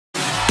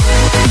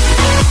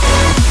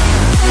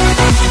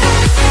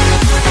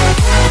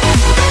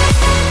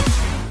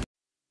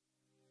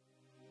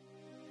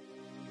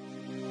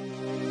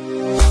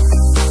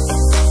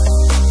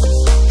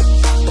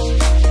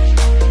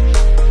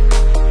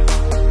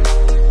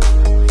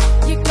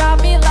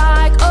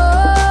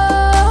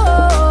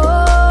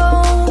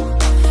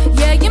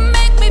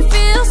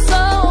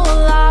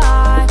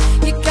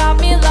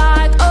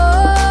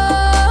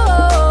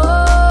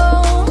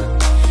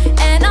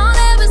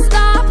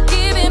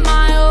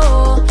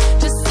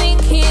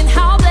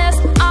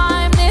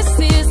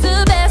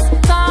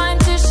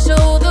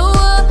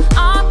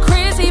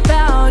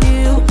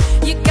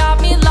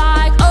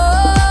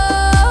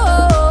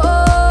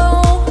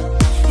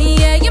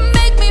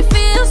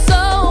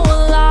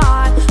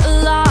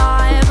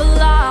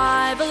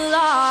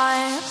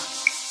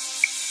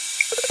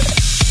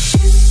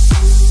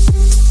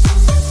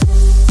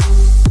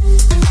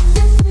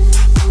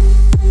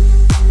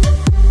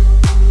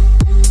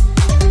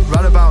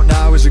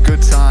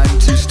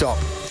stop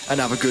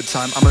and have a good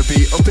time. I'ma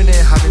be up in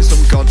here having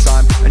some God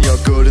time, and you're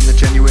good and the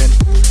genuine.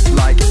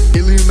 Like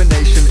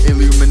illumination,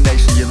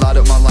 illumination. You light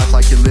up my life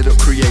like you lit up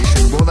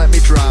creation. Won't let me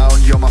drown,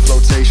 you're my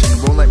flotation.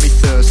 Won't let me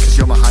thirst, cause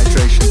you're my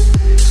hydration.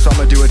 So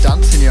I'ma do a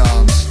dance in your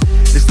arms.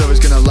 This love is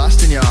gonna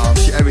last in your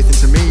arms. You're everything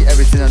to me,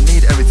 everything I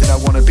need, everything I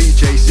wanna be,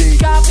 JC.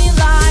 Got me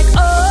like,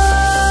 oh,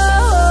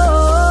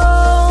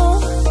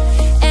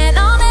 and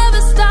I'll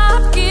never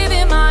stop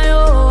giving my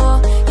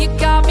all. You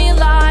got me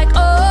like,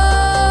 oh,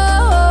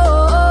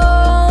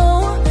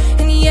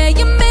 and yeah,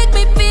 you make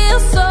me feel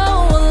so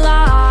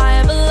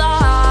alive,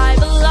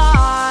 alive,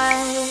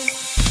 alive.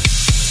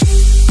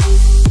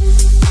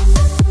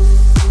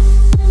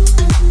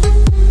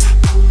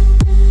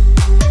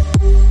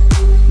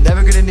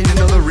 Never gonna need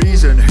another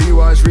reason. Who you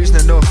are is reason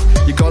enough.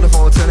 You're God of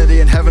all eternity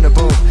in heaven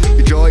above.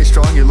 Your joy is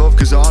strong, your love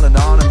goes on and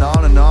on and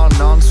on and on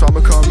and on. So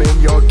I'ma come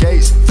in your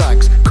gates,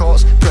 thanks,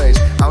 courts, praise.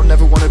 I would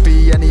never wanna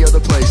be any other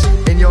place.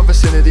 In your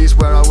vicinity is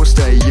where I will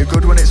stay. You're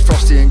good when it's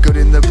frosty and good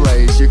in the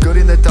blaze. You're good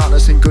in the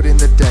darkness and good in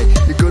the day.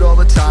 You're good all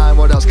the time,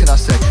 what else can I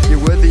say? You're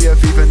worthy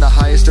of even the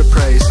highest of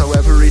praise. So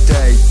every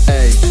day,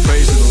 hey,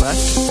 praise to the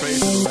left, praise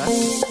to the left,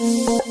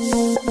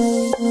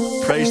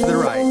 praise to the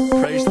right,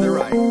 praise to the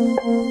right,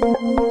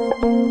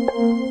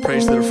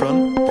 praise to the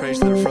front, praise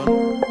to the front,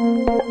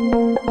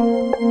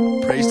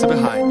 praise to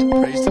behind,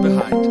 praise to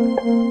behind,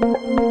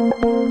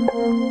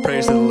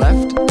 praise to the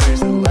left, praise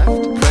to the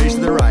left, praise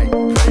to the right,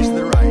 praise to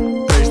the right,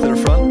 praise to the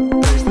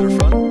front, praise to the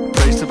front,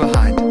 praise to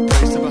behind,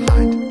 praise to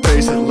behind,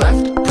 praise to the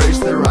left, praise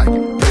to the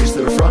right, praise to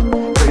the front,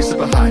 praise to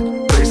behind,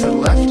 praise to the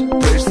left,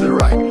 praise to the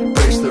right,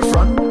 praise to the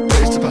front,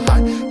 praise to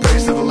behind,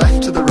 praise to the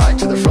left, to the right,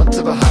 to the front,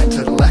 to behind,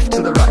 to the left,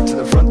 to the right, to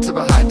the front, to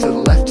behind, to the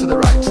left, to the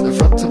right, to the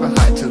front, to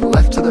behind, to the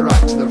left, to the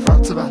right, to the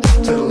front, to behind,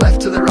 to the left,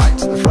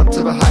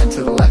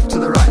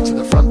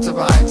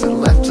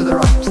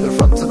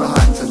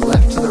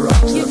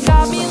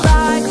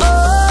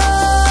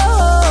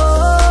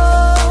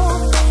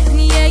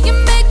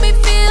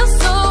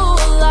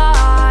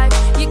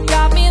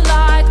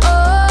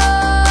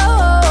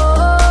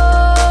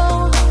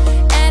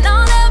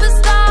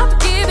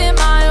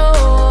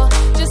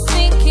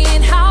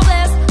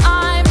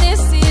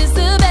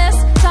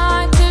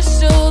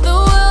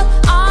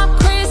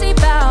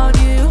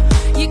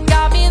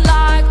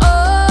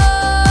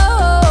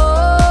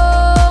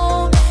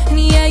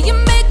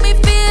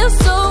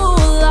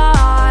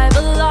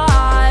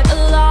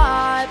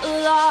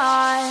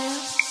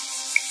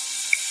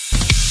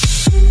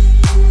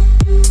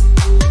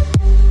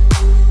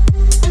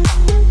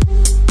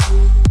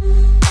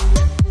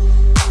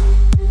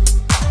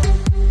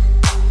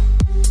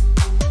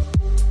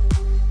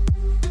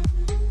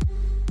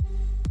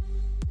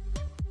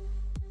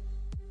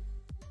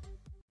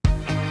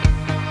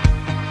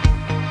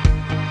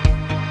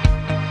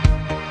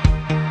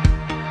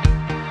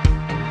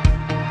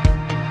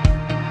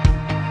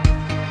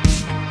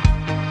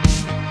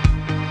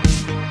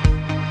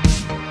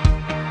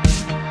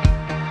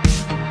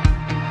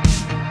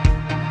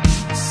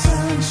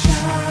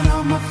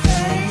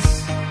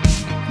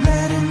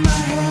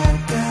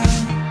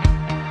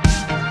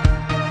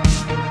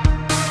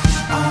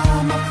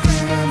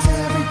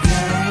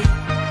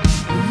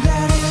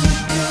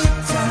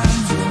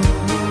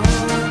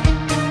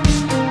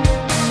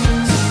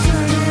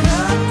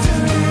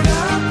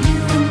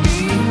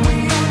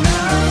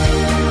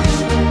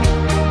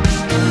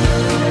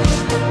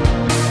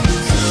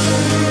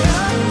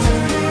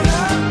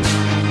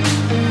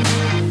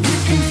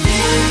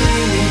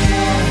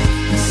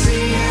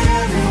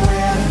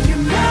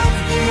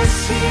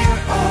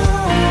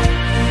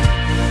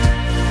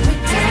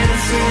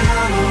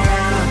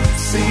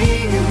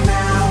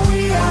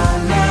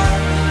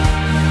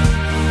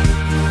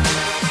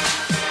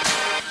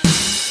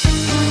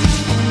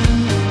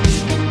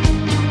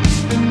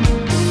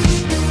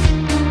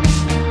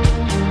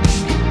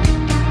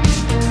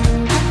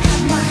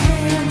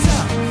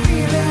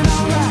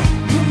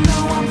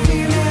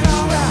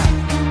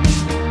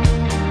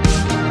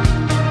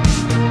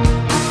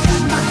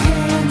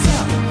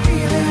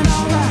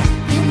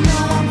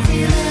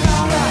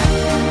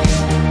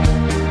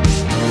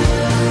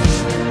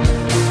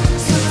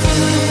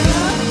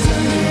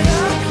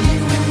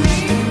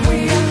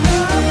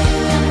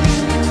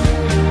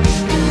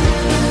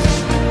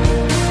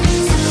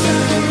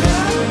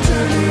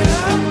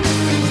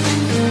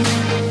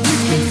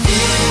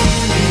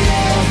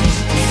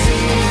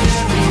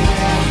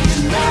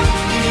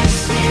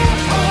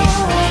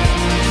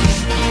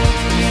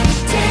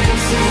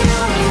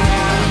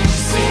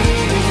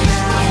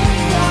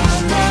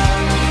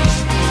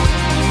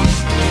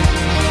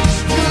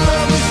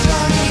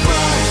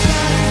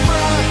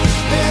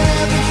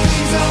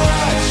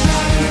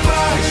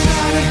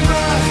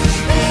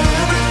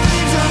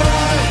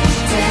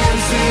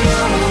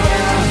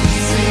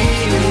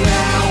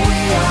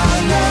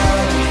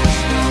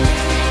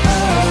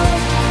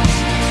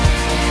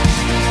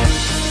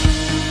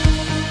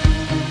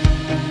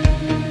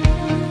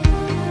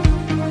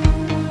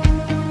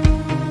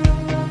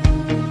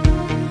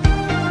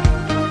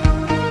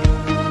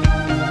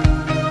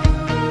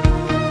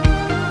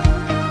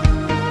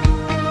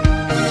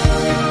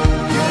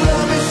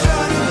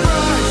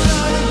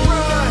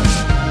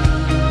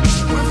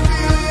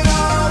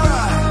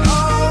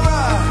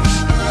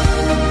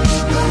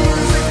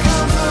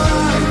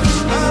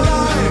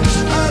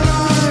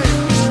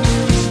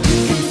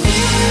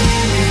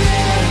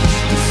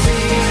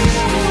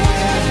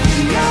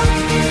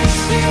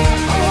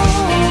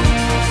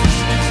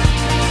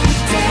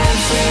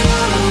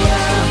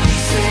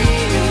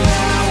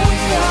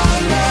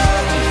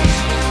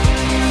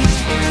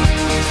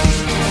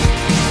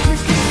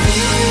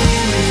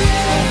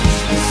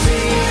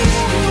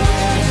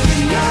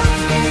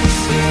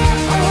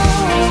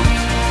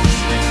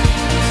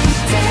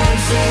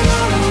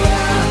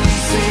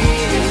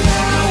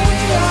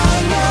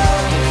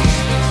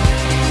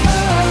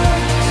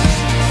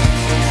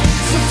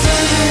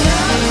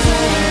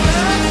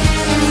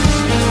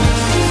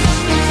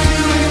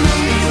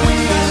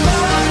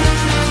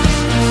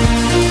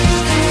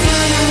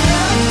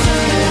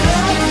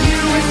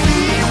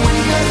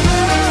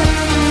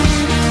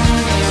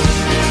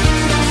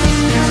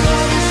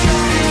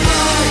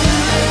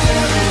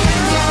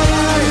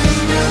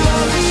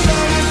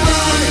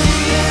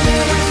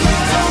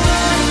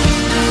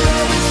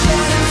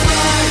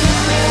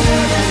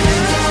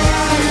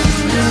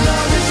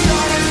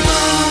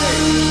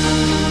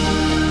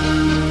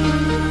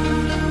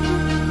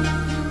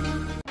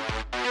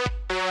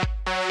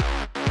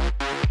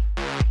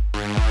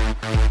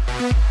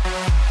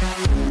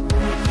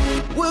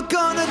 We're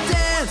gonna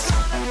dance,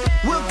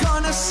 we're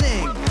gonna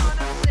sing,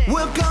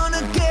 we're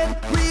gonna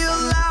get real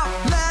loud,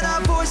 let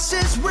our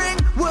voices ring.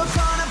 We're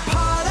gonna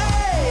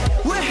party,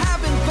 we're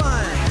having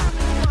fun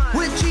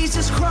with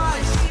Jesus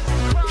Christ.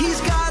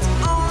 He's God's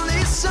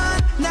only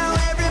son. Now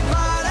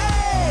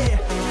everybody,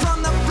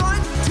 from the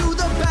front to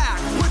the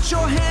back, put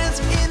your hands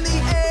in the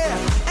air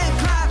and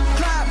clap,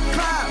 clap,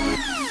 clap.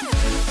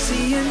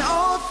 Seeing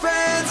old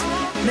friends,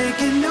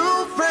 making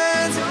new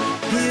friends,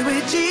 here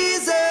with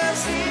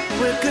Jesus,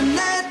 we're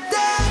connected.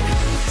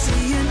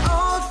 Seeing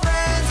old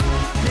friends,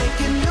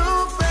 making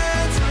new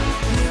friends,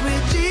 here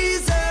with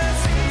Jesus,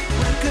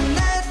 we're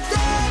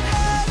connected.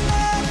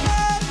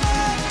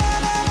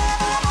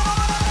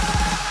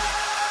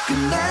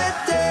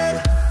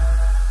 Connected.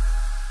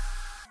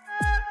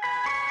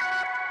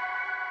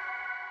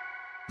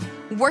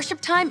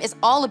 Worship time is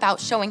all about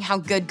showing how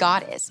good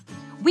God is.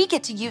 We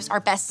get to use our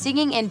best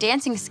singing and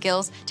dancing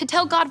skills to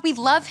tell God we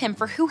love Him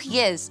for who He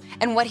is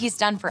and what He's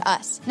done for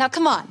us. Now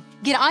come on,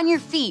 get on your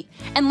feet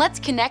and let's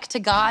connect to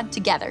God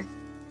together.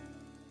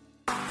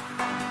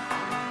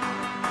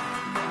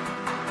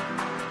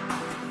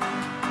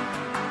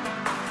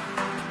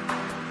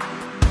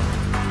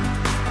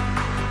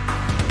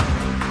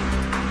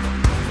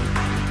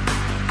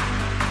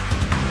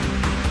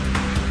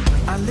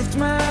 I lift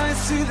my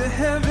eyes to the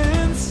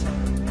heavens,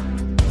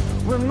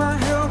 where my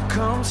help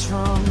comes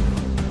from.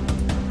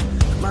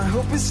 My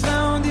hope is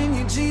found in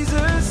you,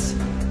 Jesus.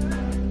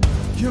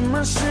 You're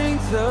my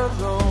strength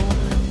alone.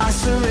 I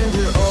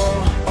surrender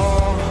all,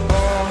 all.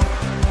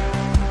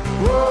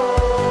 Whoa,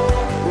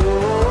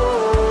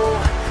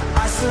 whoa.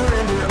 I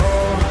surrender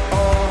all,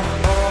 all.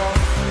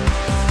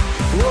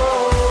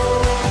 Whoa,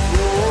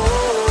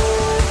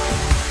 whoa.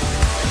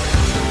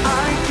 I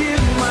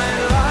give my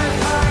life,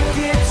 I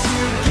get to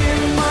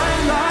give my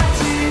life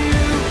to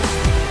you.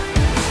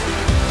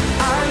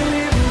 I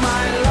live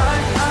my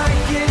life, I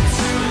get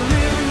to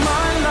live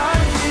my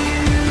life to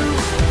you.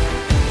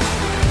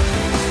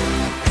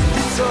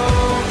 It's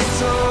all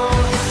for you.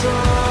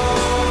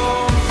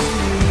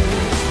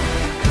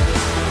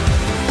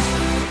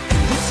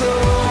 It's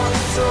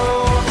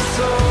all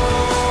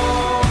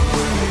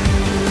for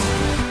you.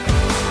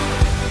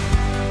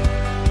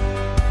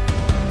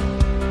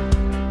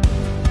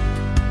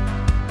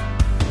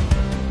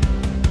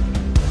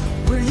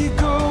 Where you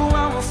go,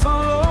 I will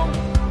follow.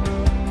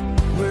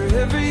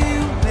 Wherever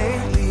you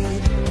may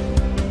lead,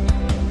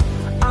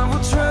 I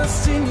will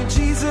trust in you,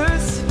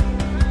 Jesus.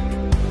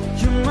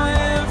 You're my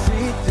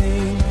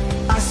everything.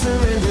 I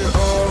surrender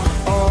all,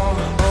 all.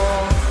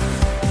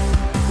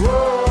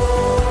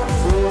 Whoa,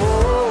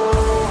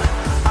 whoa.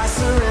 I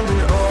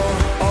surrender all,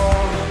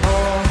 all.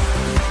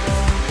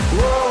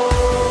 Whoa,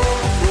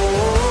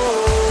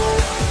 whoa.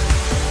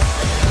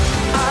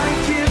 I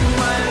give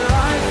my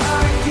life, I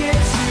get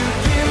to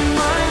give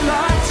my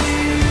life to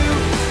you.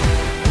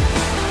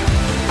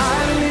 I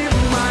live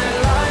my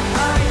life, I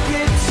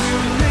get to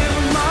live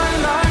my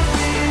life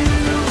to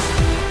you.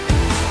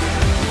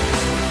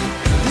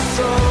 It's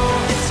all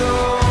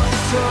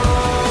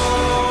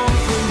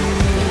for you.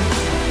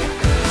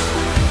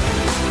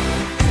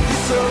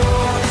 It's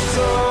all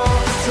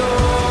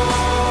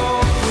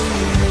for you.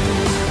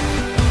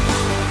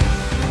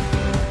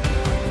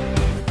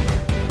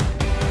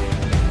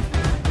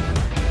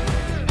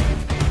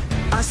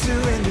 I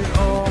surrender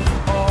all,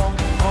 all.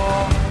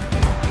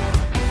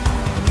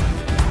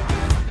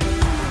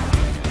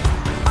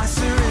 I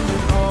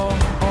surrender all,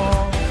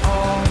 all.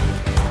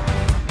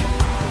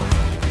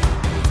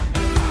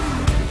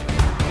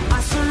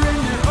 I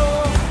surrender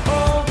all,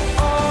 all.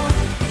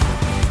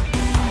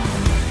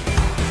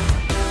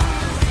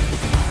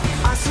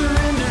 I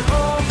surrender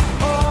all,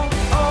 all.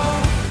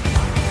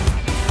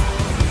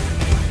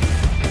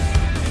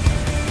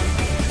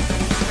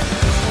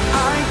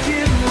 I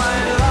give my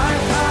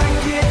life, I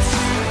get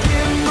to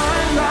give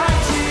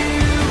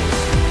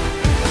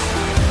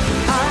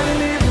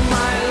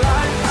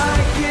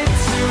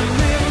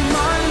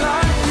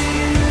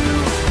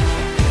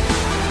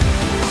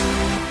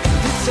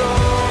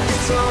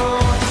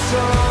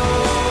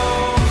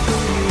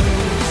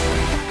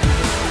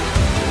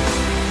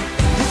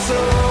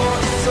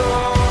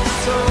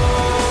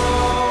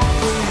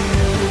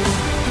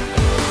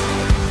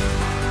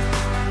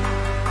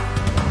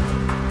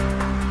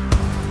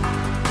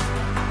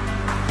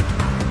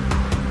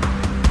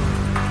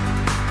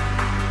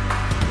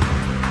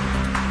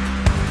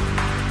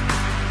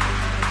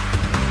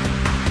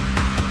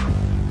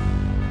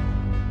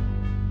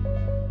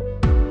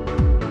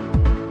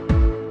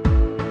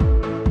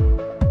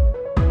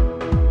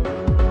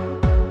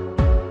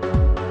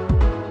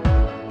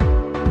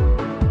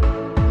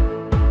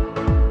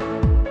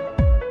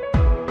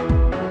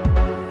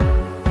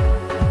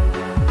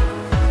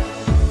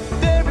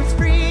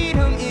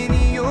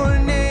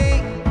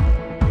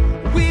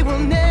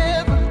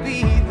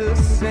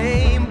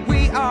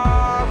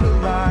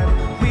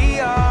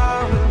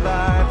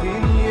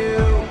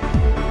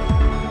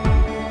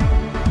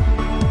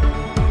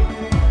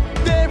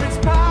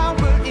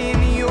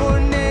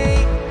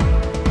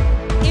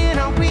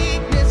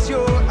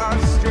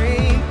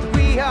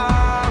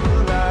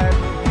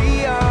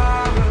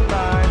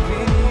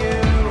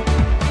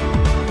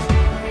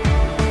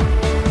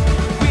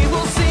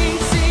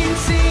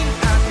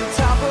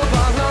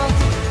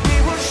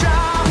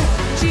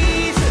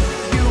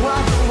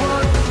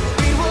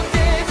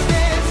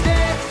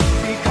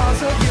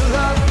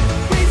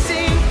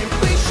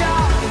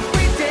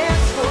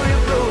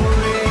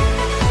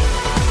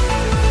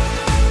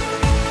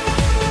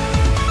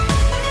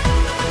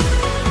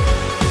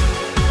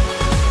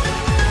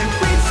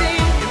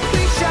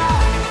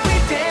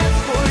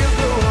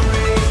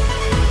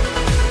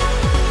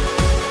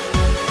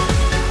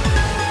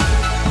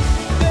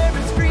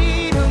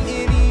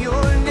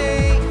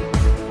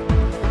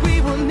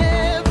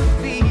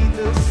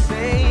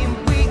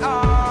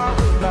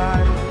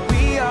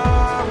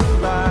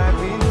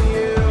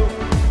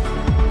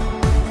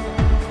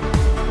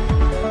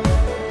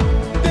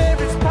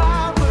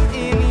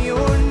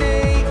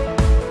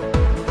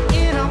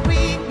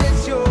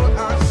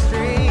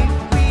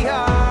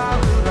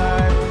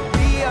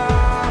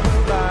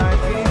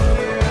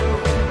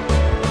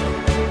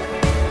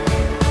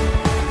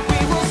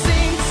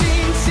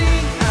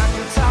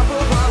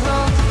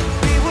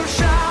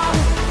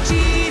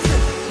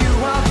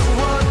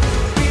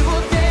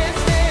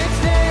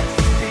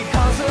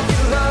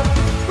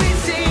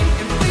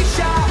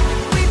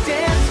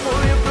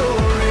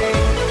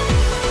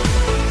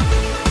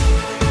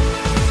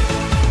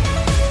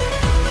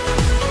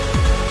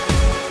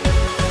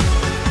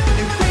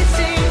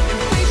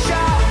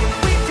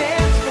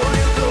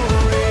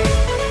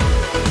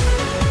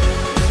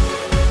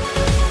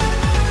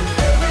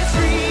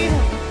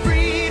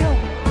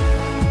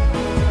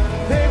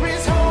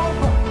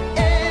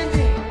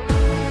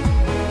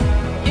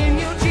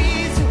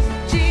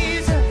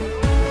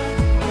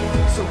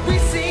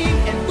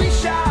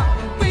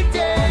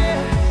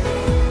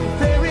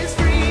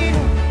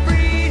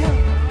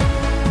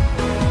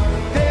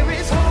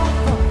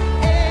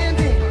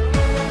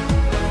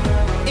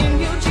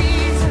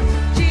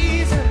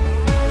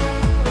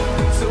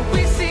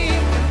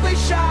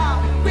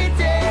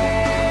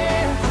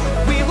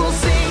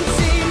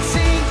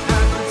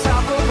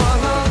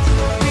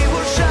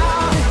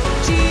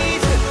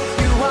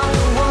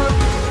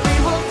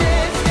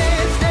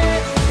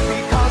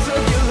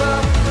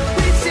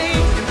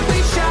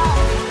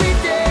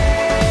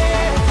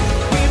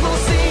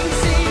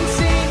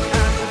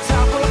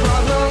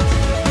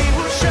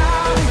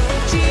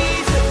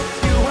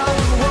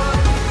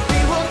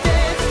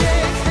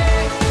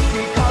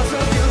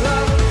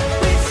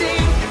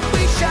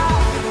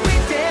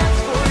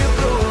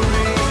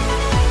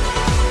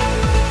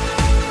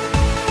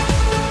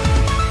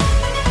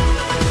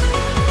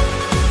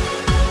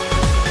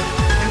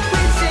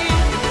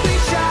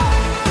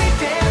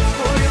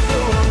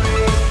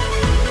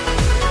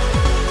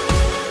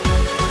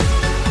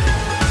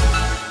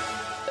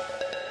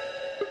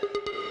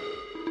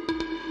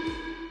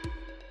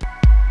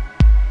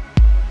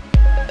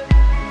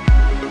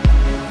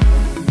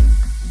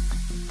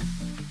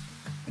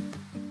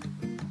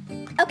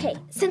Okay,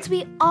 since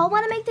we all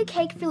want to make the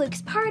cake for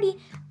Luke's party,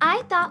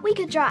 I thought we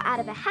could draw out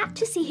of a hat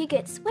to see who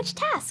gets which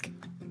task.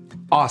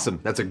 Awesome.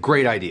 That's a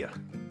great idea.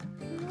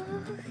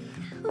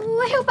 Oh,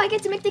 I hope I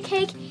get to make the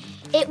cake.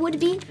 It would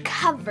be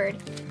covered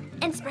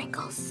in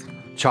sprinkles.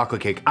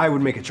 Chocolate cake. I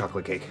would make a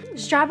chocolate cake.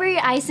 Strawberry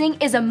icing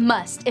is a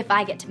must if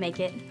I get to make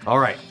it. All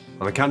right.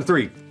 On the count of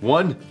 3.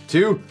 1,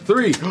 2,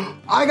 3.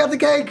 I got the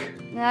cake.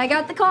 I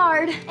got the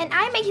card. And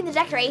I'm making the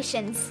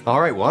decorations.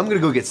 All right. Well, I'm going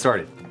to go get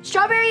started.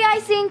 Strawberry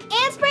icing.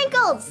 And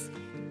sprinkles!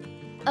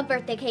 A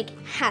birthday cake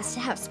has to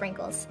have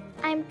sprinkles.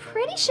 I'm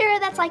pretty sure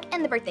that's like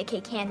in the birthday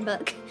cake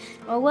handbook.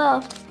 Oh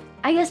well,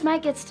 I guess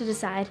Mike gets to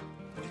decide.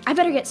 I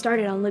better get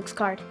started on Luke's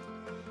card.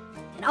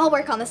 And I'll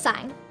work on the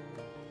sign.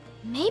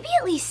 Maybe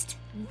at least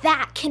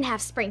that can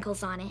have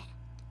sprinkles on it.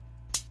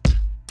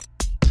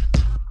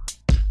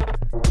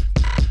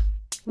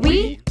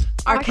 We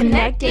are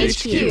Connect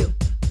HQ.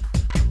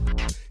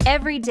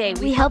 Every day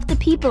We help the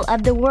people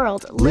of the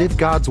world Live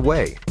God's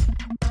way.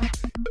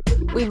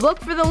 we look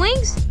for the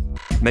links.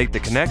 Make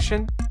the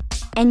connection.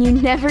 and you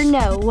never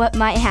know what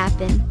might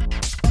happen.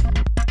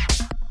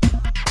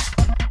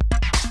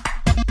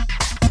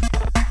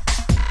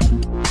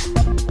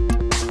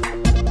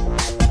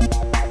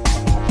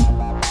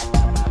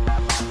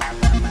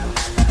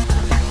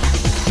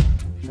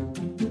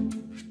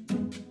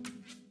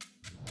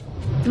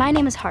 My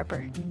name is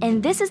Harper,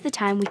 and this is the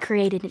time we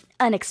created an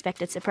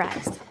unexpected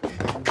surprise.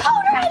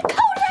 Code Red!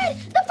 Code Red!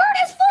 The bird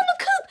has flown the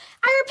coop!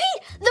 I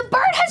repeat, the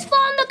bird has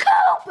flown the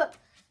coop!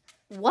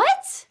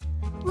 What?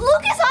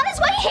 Luke is on his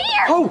way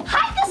here! Oh.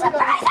 Hide the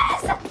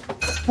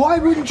surprises! Why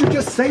wouldn't you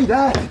just say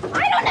that?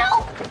 I don't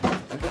know!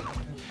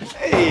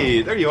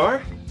 Hey, there you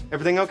are.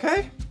 Everything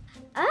okay?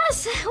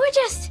 Us? We're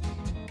just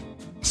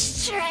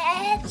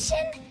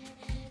stretching.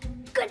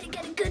 Good to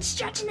get a good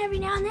stretching every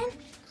now and then.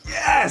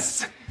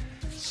 Yes!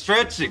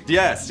 Stretching.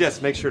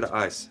 Yes. Make sure to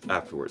ice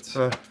afterwards.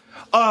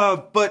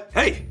 But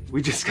hey,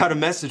 we just got a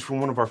message from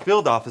one of our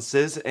field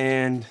offices,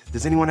 and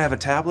does anyone have a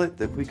tablet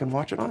that we can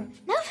watch it on?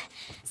 Nope.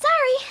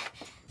 Sorry.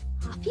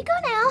 Off you go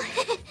now.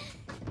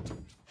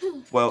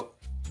 Well,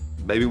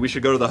 maybe we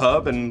should go to the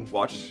hub and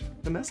watch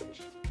the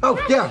message. Oh,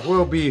 yeah,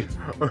 we'll be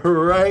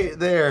right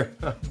there,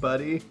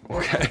 buddy.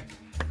 Okay.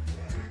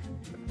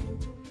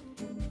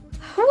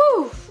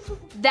 Whew!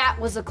 That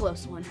was a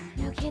close one.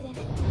 No kidding.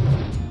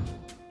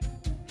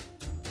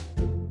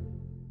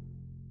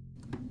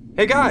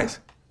 Hey guys,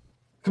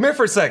 come here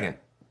for a second.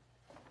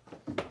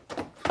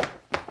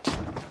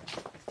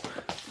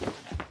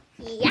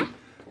 Yeah?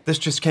 This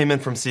just came in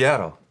from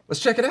Seattle.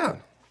 Let's check it out.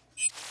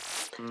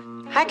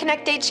 Hi,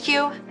 Connect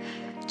HQ.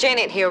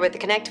 Janet here with the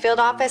Connect Field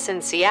Office in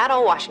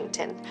Seattle,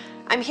 Washington.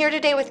 I'm here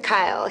today with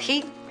Kyle.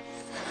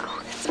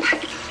 Oh, that's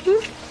back.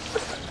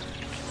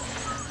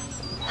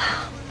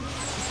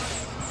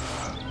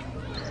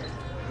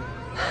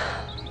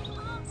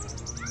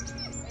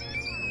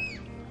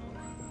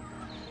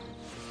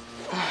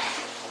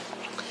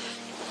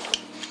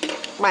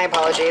 My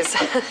apologies.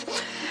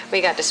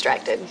 We got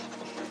distracted.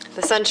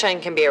 The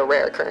sunshine can be a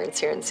rare occurrence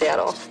here in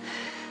Seattle.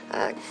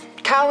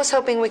 Kyle was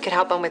hoping we could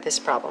help him with this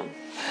problem.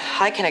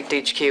 Hi, Connect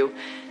HQ.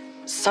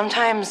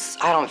 Sometimes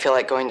I don't feel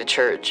like going to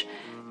church.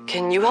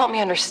 Can you help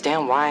me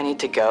understand why I need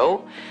to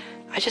go?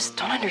 I just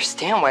don't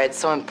understand why it's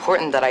so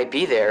important that I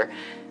be there.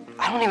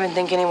 I don't even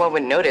think anyone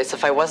would notice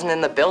if I wasn't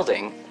in the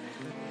building.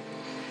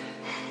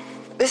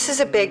 This is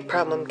a big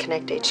problem,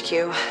 Connect HQ.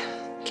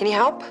 Can you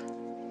help?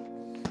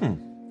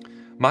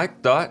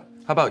 Mike, Dot,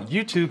 how about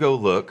you two go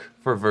look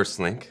for a verse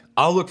link,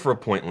 I'll look for a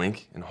point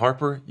link, and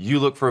Harper, you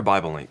look for a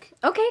Bible link.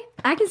 Okay,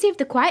 I can see if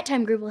the quiet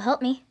time group will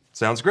help me.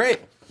 Sounds great.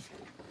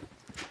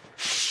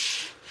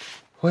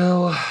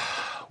 Well,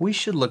 we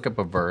should look up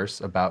a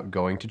verse about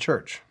going to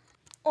church.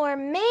 Or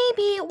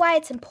maybe why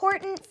it's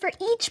important for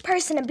each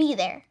person to be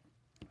there.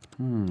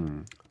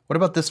 What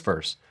about this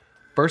verse?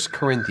 1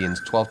 Corinthians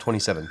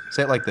 12:27.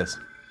 Say it like this.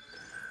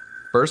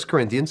 1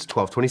 Corinthians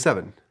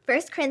 12:27.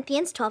 1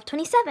 Corinthians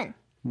 12:27.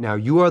 Now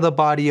you are the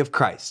body of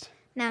Christ,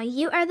 Now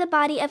you are the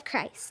body of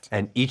Christ,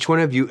 and each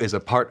one of you is a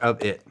part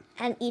of it.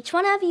 and each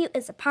one of you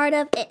is a part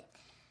of it.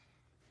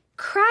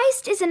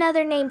 Christ is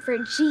another name for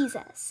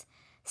Jesus.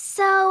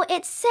 So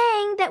it's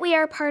saying that we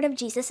are a part of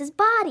Jesus'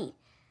 body.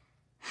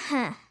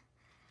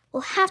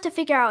 We'll have to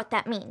figure out what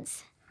that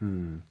means.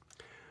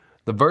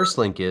 The verse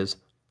link is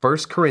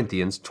 1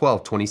 Corinthians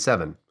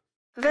 12:27.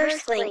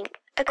 Verse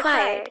link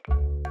acquired.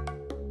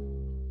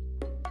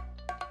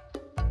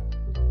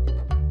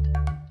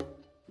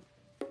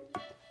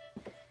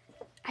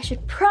 I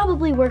should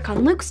probably work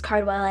on Luke's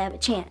card while I have a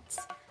chance.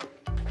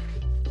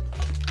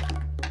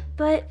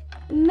 But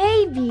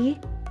maybe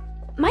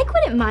Mike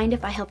wouldn't mind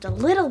if I helped a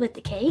little with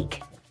the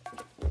cake.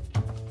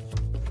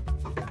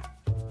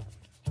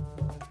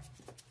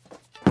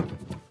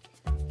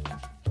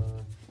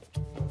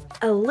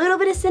 A little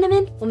bit of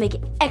cinnamon will make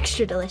it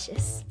extra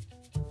delicious.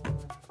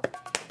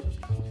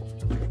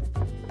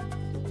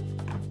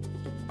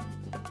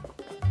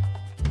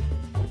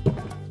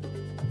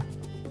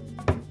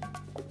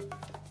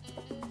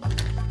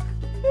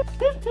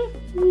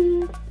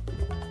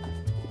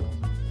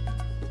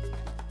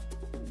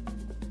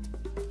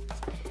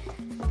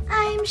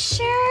 I'm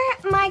sure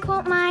Mike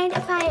won't mind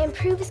if I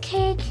improve his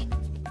cake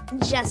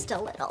just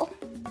a little.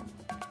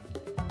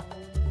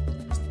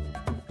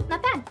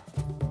 Not bad.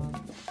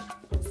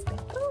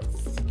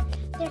 Sprinkles.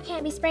 There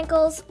can't be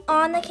sprinkles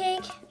on the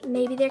cake.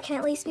 Maybe there can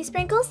at least be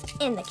sprinkles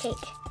in the cake.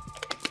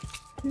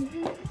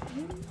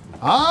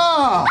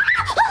 Ah!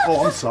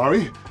 Oh, I'm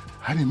sorry.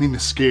 I didn't mean to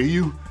scare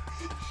you.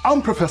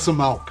 I'm Professor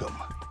Malcolm.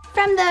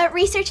 From the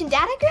Research and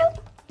Data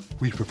Group?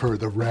 We prefer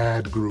the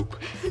RAD group.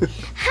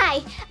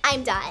 Hi,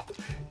 I'm Dot.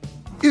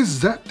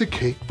 Is that the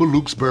cake for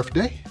Luke's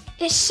birthday?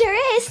 It sure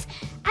is.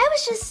 I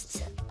was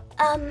just,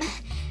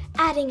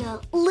 adding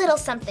a little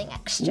something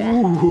extra.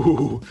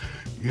 Ooh,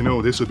 you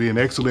know, this would be an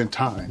excellent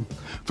time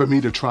for me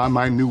to try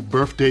my new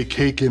birthday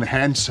cake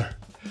enhancer.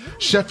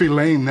 Chef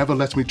Elaine never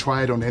lets me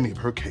try it on any of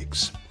her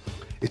cakes.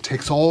 It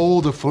takes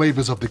all the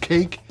flavors of the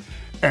cake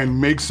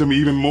and makes them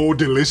even more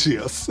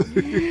delicious.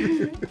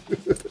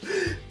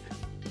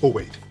 Oh,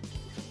 wait.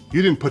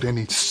 You didn't put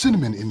any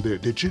cinnamon in there,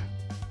 did you?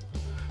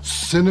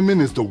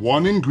 Cinnamon is the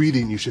one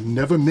ingredient you should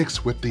never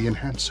mix with the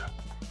enhancer.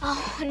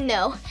 Oh,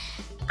 no.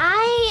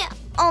 I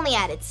only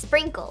added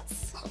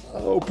sprinkles.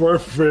 Oh,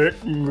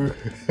 perfect.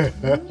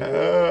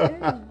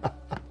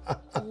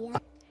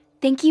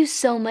 Thank you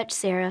so much,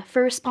 Sarah,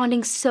 for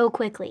responding so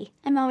quickly.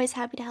 I'm always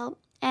happy to help.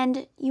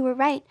 And you were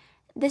right.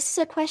 This is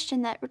a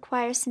question that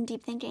requires some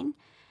deep thinking.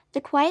 The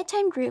Quiet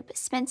Time group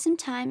spent some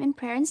time in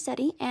prayer and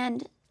study,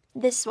 and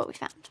this is what we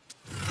found.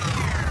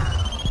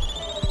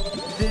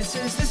 This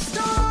is the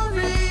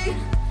story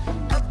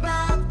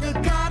about the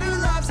God who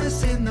loves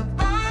us in the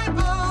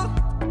Bible.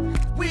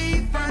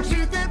 We find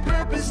truth and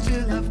purpose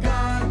to love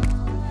God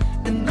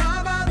and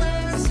love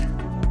others.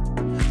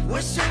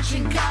 We're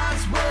searching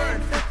God's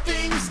word for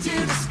things to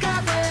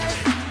discover.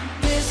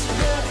 This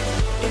book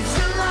is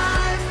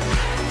alive,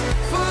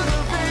 full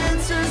of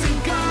answers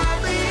and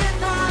godly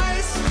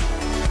advice.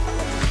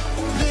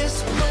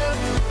 This book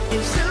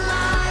is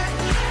alive.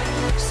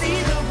 See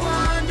the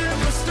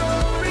wonderful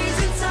stories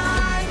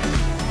inside.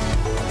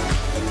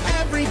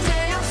 Every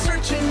day I'm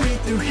searching, read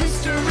through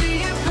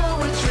history and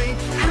poetry.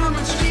 How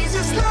much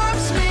Jesus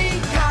loves me.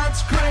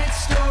 God's great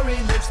story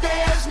lives.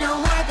 There's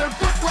no other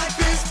book like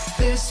this.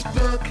 This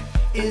book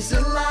is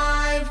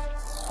alive.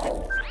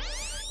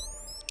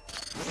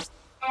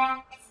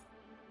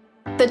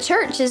 The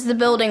church is the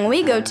building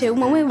we go to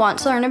when we want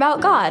to learn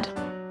about God.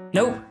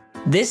 Nope,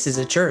 this is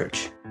a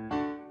church.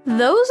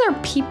 Those are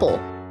people.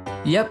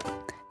 Yep,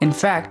 in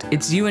fact,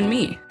 it's you and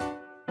me.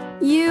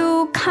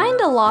 You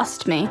kinda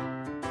lost me.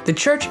 The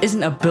church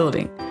isn't a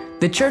building.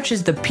 The church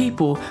is the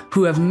people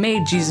who have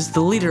made Jesus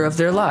the leader of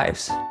their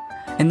lives.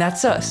 And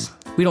that's us.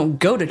 We don't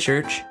go to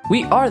church,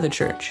 we are the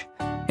church.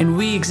 And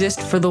we exist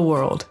for the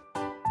world.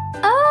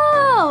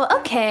 Oh,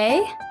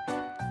 okay.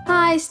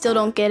 I still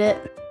don't get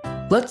it.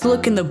 Let's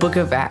look in the book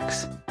of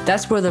Acts.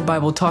 That's where the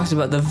Bible talks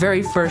about the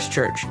very first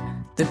church,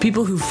 the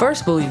people who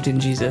first believed in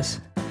Jesus.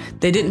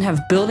 They didn't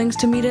have buildings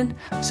to meet in,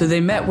 so they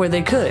met where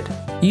they could,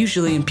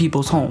 usually in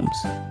people's homes.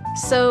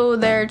 So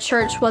their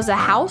church was a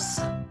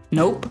house?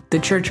 Nope, the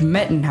church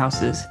met in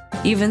houses.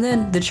 Even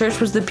then, the church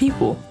was the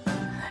people.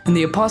 And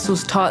the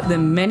apostles taught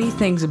them many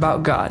things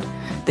about God.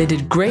 They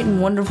did great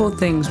and wonderful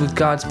things with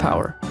God's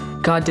power.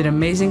 God did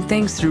amazing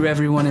things through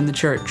everyone in the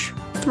church.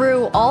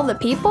 Through all the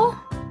people?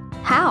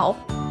 How?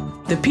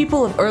 The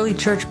people of early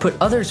church put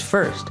others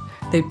first.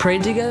 They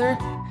prayed together,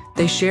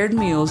 they shared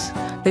meals,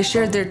 they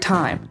shared their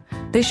time,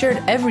 they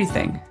shared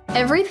everything.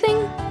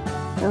 Everything?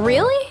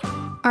 Really?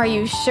 Are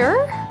you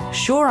sure?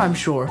 Sure, I'm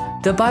sure.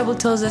 The Bible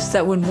tells us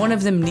that when one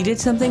of them needed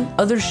something,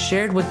 others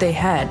shared what they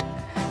had.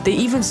 They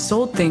even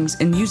sold things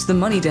and used the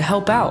money to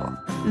help out.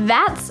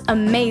 That's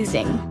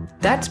amazing.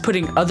 That's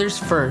putting others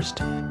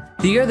first.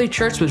 The early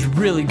church was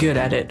really good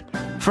at it.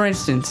 For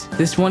instance,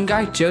 this one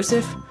guy,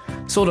 Joseph,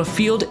 sold a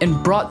field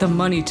and brought the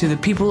money to the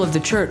people of the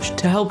church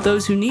to help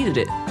those who needed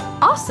it.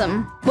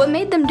 Awesome. What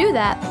made them do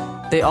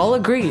that? They all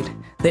agreed.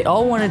 They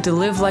all wanted to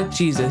live like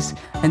Jesus,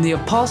 and the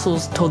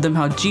apostles told them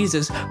how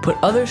Jesus put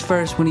others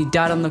first when he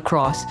died on the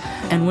cross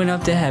and went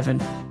up to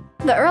heaven.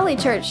 The early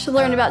church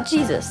learned about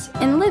Jesus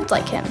and lived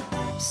like him,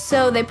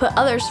 so they put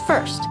others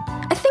first.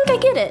 I think I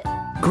get it.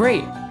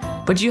 Great,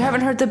 but you haven't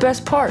heard the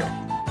best part.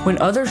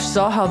 When others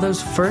saw how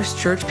those first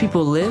church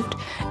people lived,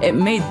 it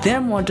made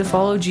them want to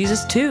follow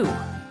Jesus too.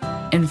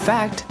 In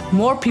fact,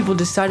 more people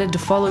decided to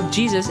follow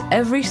Jesus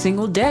every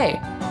single day.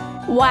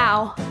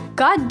 Wow,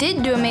 God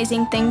did do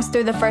amazing things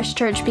through the first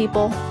church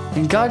people.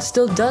 And God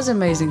still does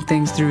amazing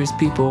things through his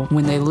people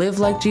when they live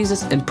like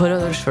Jesus and put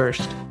others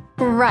first.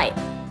 Right,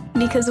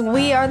 because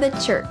we are the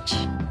church.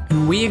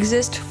 And we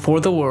exist for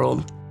the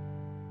world.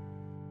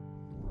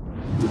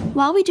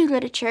 While we do go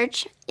to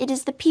church, it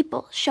is the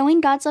people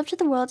showing God's love to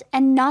the world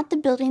and not the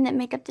building that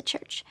make up the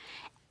church.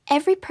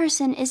 Every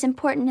person is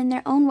important in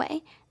their own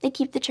way. They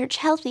keep the church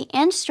healthy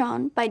and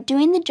strong by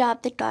doing the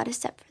job that God has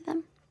set for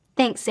them.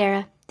 Thanks,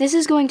 Sarah. This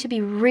is going to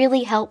be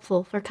really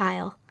helpful for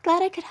Kyle.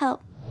 Glad I could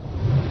help.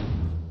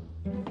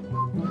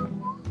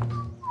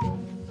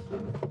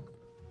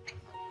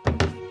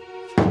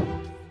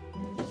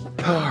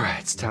 All right,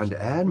 it's time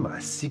to add my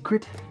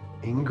secret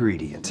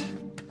ingredient.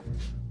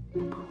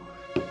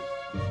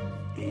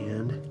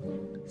 And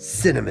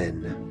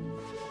cinnamon.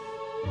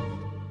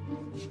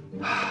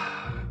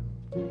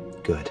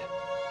 Good.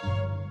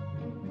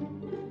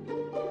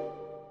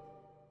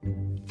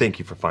 Thank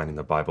you for finding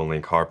the Bible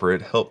link, Harper.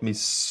 It helped me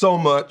so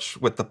much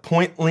with the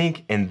point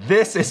link, and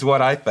this is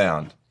what I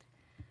found.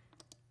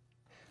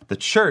 The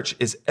church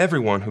is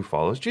everyone who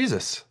follows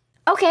Jesus.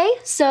 Okay,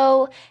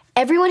 so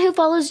everyone who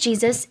follows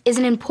Jesus is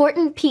an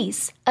important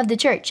piece of the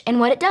church and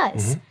what it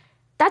does.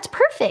 That's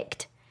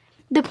perfect.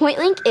 The point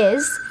link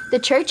is the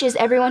church is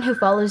everyone who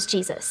follows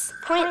Jesus.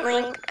 Point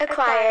link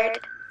acquired.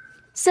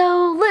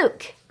 So,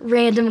 Luke,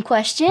 random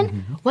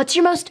question. What's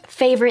your most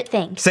favorite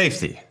thing?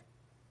 Safety.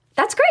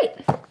 That's great.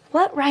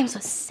 What rhymes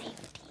with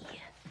safety?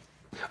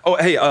 Oh,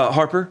 hey,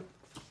 Harper.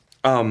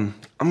 I'm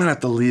gonna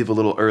have to leave a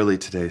little early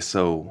today,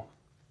 so...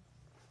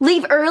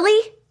 Leave early?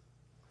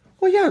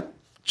 Well, yeah,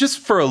 just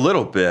for a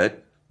little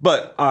bit.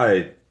 But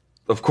I,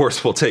 of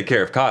course, will take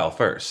care of Kyle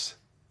first.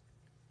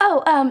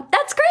 Oh,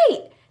 that's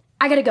great.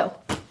 I gotta go.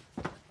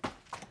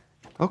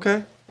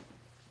 Okay.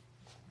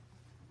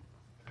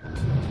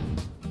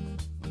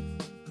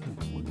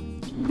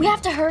 We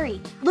have to hurry.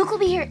 Luke will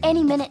be here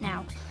any minute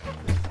now.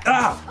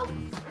 Ah!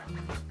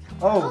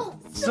 Oh,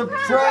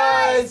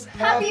 surprise!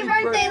 Happy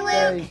birthday,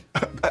 Luke!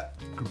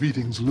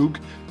 Greetings, Luke.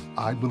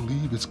 I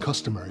believe it's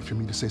customary for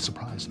me to say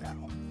surprise now.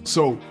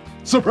 So,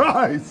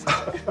 surprise!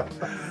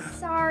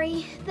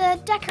 Sorry, the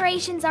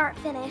decorations aren't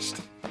finished.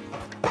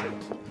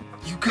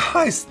 You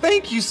guys,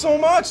 thank you so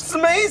much. It's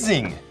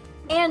amazing.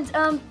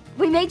 And,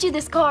 we made you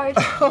this card.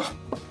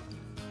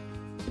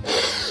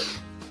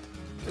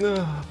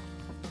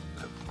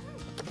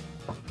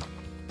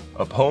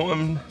 A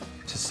poem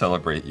to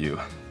celebrate you.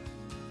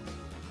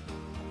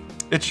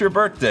 It's your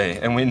birthday,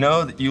 and we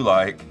know that you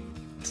like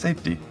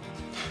safety.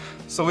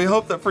 So we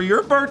hope that for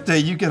your birthday,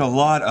 you get a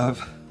lot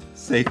of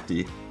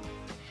safety.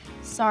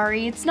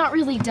 Sorry, it's not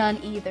really done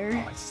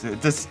either.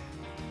 This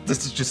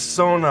is just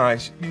so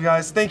nice. You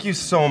guys, thank you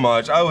so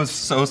much. I was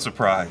so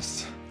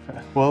surprised.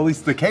 Well, at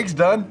least the cake's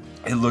done.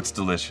 It looks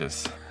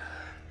delicious.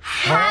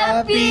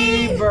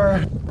 Happy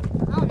birthday.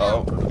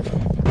 Oh.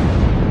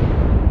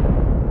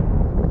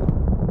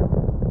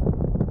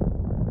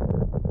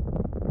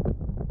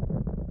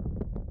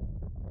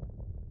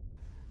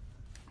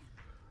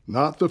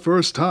 Not the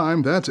first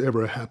time that's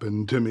ever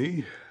happened to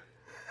me.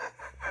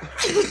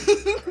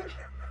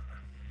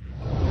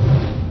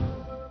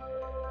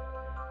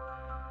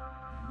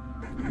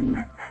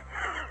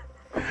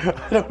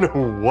 I don't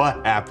know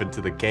what happened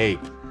to the cake.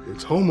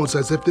 It's almost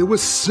as if there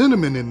was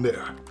cinnamon in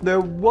there.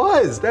 There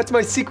was. That's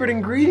my secret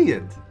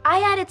ingredient.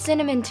 I added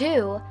cinnamon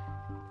too.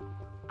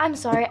 I'm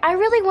sorry, I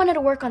really wanted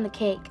to work on the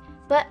cake,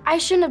 but I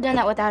shouldn't have done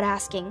that without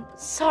asking.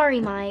 Sorry,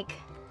 Mike.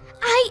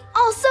 I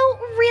also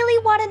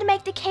really wanted to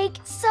make the cake,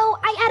 so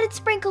I added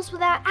sprinkles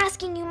without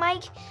asking you,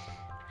 Mike.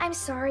 I'm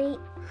sorry.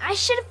 I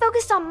should have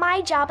focused on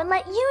my job and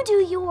let you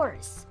do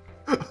yours.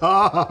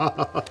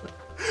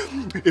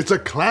 It's a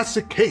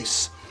classic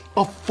case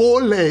of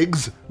 4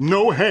 legs,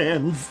 no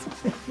hands.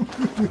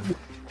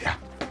 Yeah.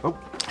 Oh.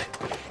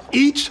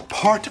 Each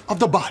part of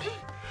the body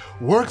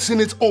works in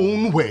its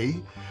own way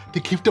to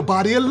keep the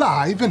body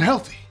alive and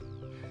healthy.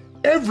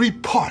 Every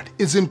part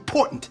is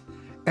important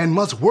and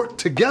must work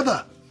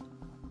together.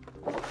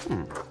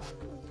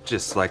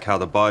 Just like how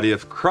the body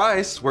of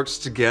Christ works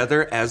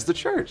together as the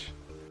church.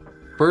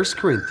 1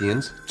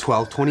 Corinthians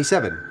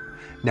 12:27.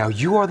 Now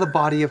you are the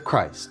body of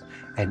Christ,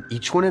 and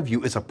each one of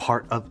you is a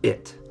part of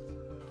it.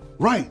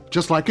 Right,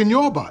 just like in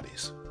your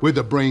bodies, where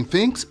the brain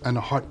thinks and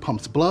the heart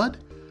pumps blood,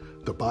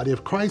 the body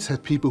of Christ has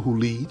people who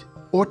lead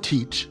or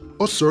teach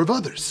or serve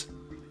others.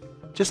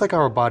 Just like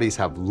our bodies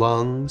have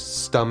lungs,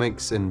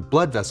 stomachs, and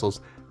blood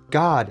vessels,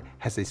 God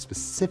has a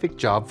specific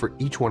job for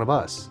each one of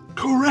us.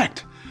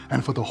 Correct.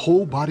 And for the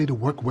whole body to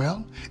work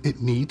well,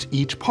 it needs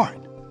each part.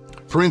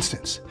 For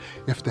instance,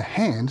 if the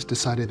hands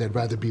decided they'd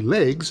rather be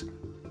legs,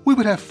 we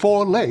would have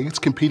 4 legs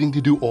competing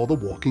to do all the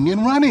walking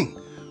and running.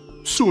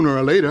 Sooner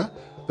or later,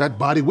 that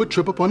body would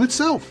trip upon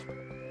itself.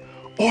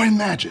 Or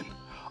imagine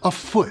a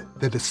foot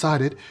that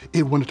decided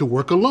it wanted to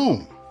work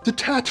alone,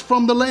 detached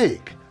from the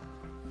leg.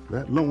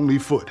 That lonely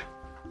foot,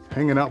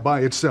 hanging out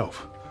by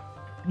itself,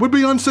 would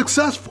be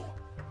unsuccessful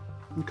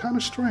and kind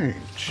of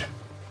strange.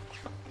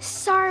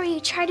 Sorry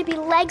you tried to be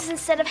legs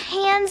instead of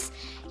hands.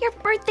 Your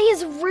birthday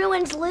is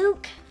ruined,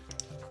 Luke.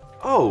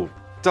 Oh,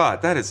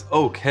 Dot, that is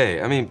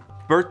okay. I mean,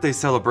 birthday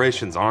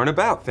celebrations aren't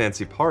about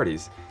fancy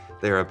parties.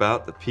 They're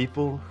about the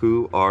people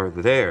who are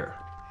there.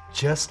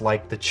 Just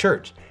like the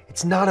church.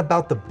 It's not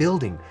about the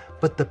building,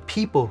 but the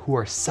people who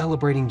are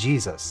celebrating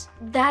Jesus.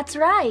 That's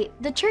right.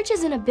 The church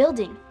isn't a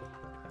building.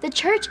 The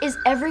church is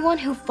everyone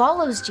who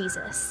follows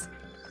Jesus.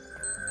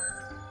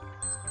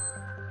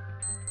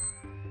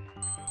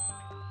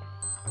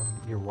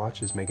 Your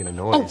watch is making a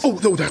noise.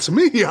 Oh, that's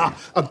me.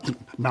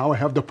 Now I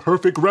have the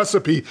perfect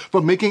recipe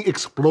for making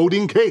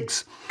exploding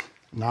cakes.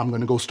 Now I'm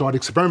going to go start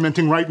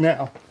experimenting right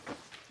now.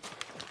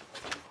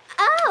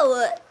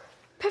 Oh,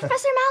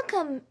 Professor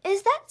Malcolm,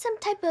 is that some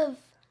type of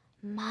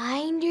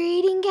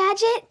mind-reading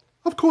gadget?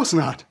 Of course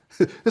not.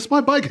 It's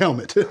my bike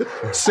helmet.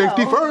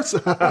 Safety first.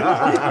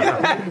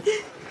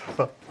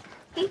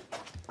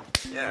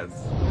 Yes.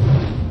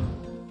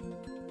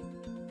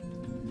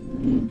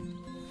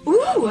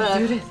 Ooh!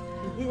 Judith.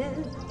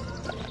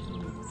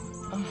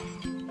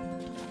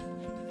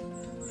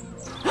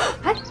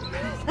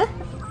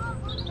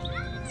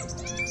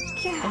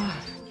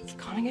 It's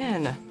gone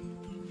again.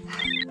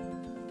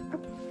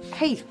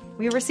 Hey,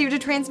 we received a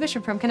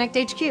transmission from Connect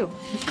HQ.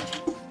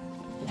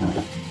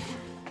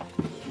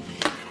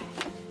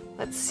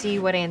 Let's see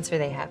what answer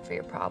they have for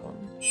your problem.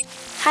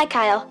 Hi,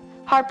 Kyle.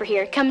 Harper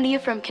here, coming to you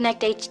from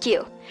Connect HQ.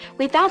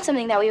 We found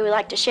something that we would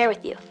like to share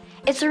with you.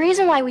 It's the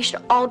reason why we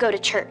should all go to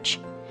church.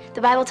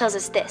 The Bible tells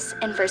us this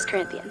in 1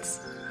 Corinthians.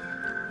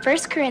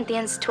 1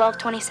 Corinthians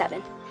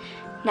 12:27.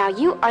 Now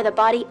you are the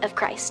body of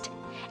Christ,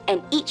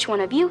 and each one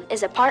of you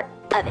is a part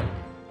of it.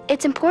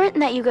 It's important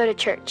that you go to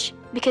church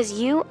because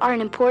you are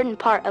an important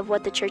part of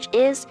what the church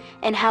is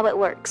and how it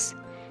works.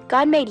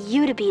 God made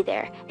you to be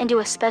there and do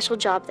a special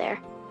job there.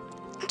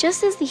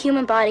 Just as the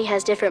human body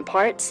has different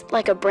parts,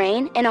 like a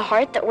brain and a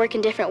heart that work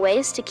in different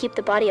ways to keep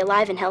the body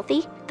alive and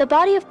healthy, the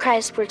body of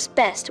Christ works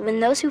best when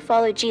those who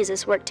follow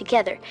Jesus work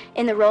together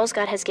in the roles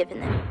God has given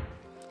them.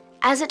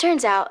 As it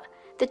turns out,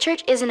 the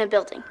church isn't a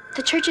building.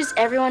 The church is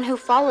everyone who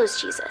follows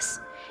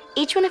Jesus.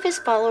 Each one of his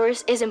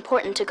followers is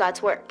important to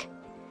God's work.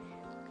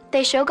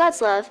 They show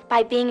God's love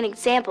by being an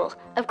example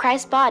of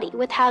Christ's body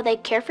with how they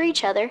care for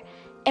each other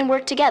and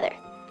work together.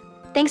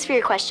 Thanks for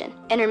your question,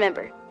 and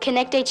remember,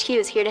 Connect HQ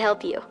is here to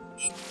help you.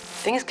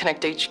 Thanks,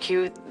 Connect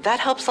HQ. That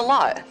helps a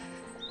lot.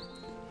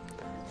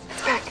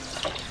 It's back.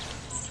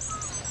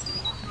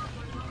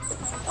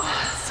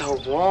 It's so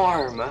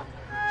warm.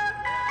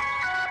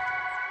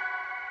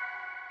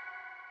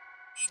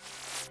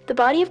 The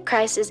body of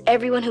Christ is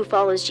everyone who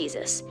follows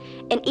Jesus,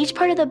 and each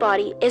part of the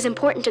body is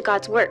important to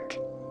God's work.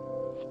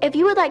 If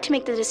you would like to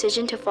make the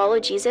decision to follow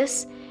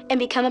Jesus and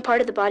become a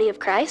part of the body of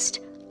Christ,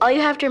 all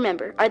you have to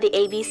remember are the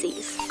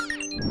ABCs.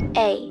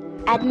 A.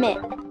 Admit.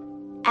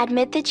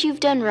 Admit that you've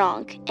done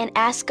wrong and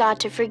ask God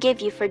to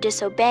forgive you for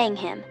disobeying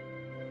him.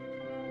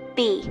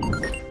 B.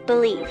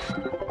 Believe.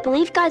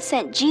 Believe God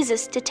sent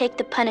Jesus to take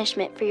the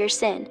punishment for your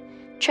sin.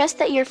 Trust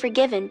that you're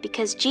forgiven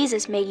because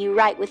Jesus made you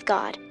right with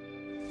God.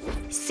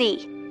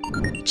 C.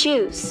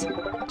 Choose.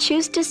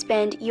 Choose to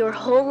spend your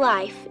whole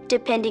life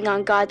depending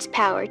on God's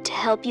power to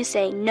help you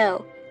say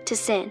no to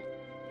sin.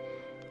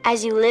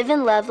 As you live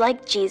and love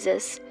like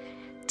Jesus,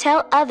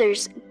 tell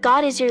others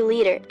God is your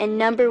leader and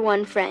number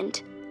one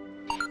friend.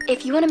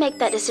 If you want to make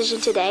that decision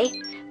today,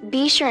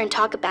 be sure and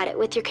talk about it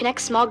with your Connect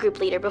small group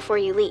leader before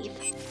you leave.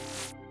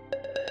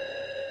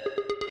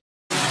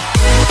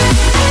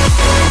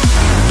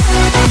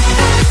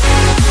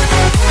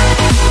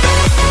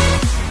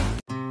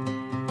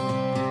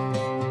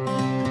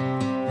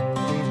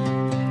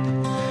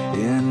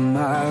 In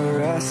my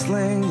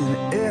wrestling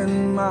and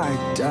in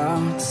my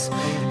doubts,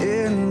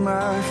 in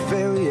my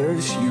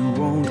failures, you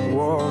won't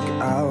walk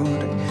out.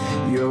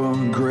 Your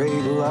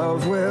great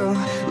love will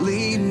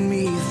lead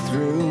me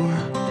through.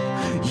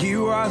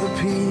 You are the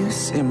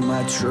peace in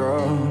my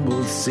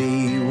troubled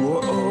sea.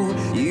 Whoa,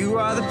 you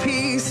are the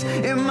peace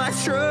in my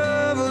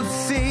troubled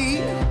sea.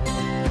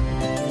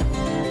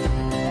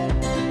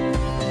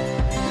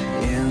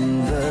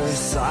 In the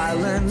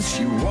silence,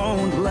 you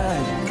won't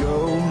let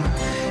go.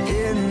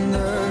 In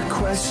the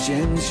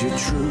questions, your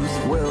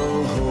truth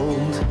will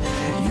hold.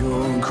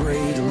 Your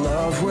great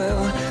love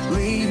will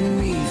lead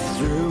me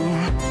through.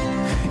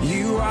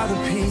 You are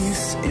the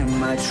peace in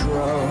my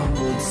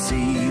troubled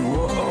sea.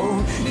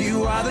 Whoa,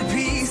 you are the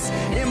peace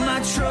in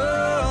my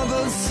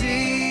troubled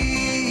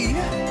sea.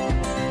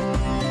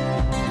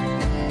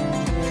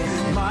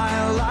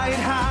 My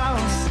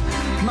lighthouse,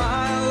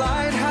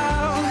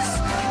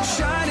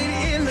 shining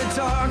in the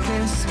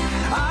darkness,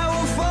 I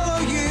will follow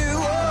you.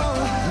 Oh,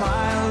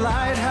 my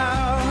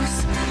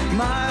lighthouse,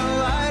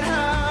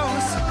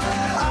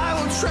 I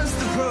will trust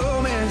the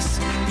promise.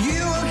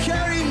 You will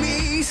carry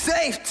me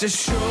safe to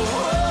shore.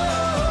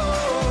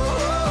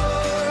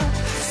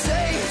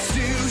 Safe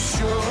to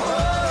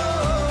shore.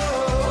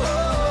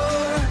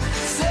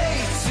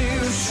 Safe to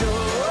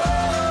shore.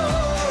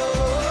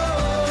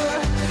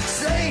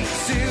 Safe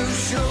to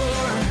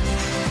shore.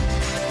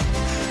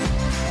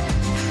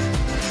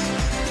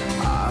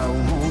 I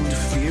won't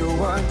fear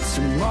what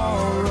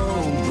tomorrow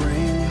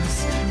brings.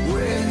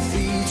 With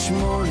each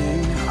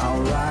morning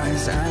I'll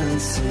rise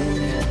and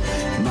sing.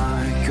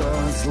 My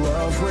God's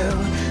love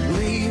will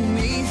lead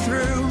me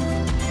through.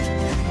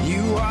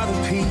 You are the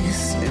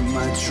peace in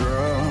my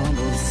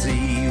troubled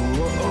sea.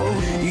 Whoa.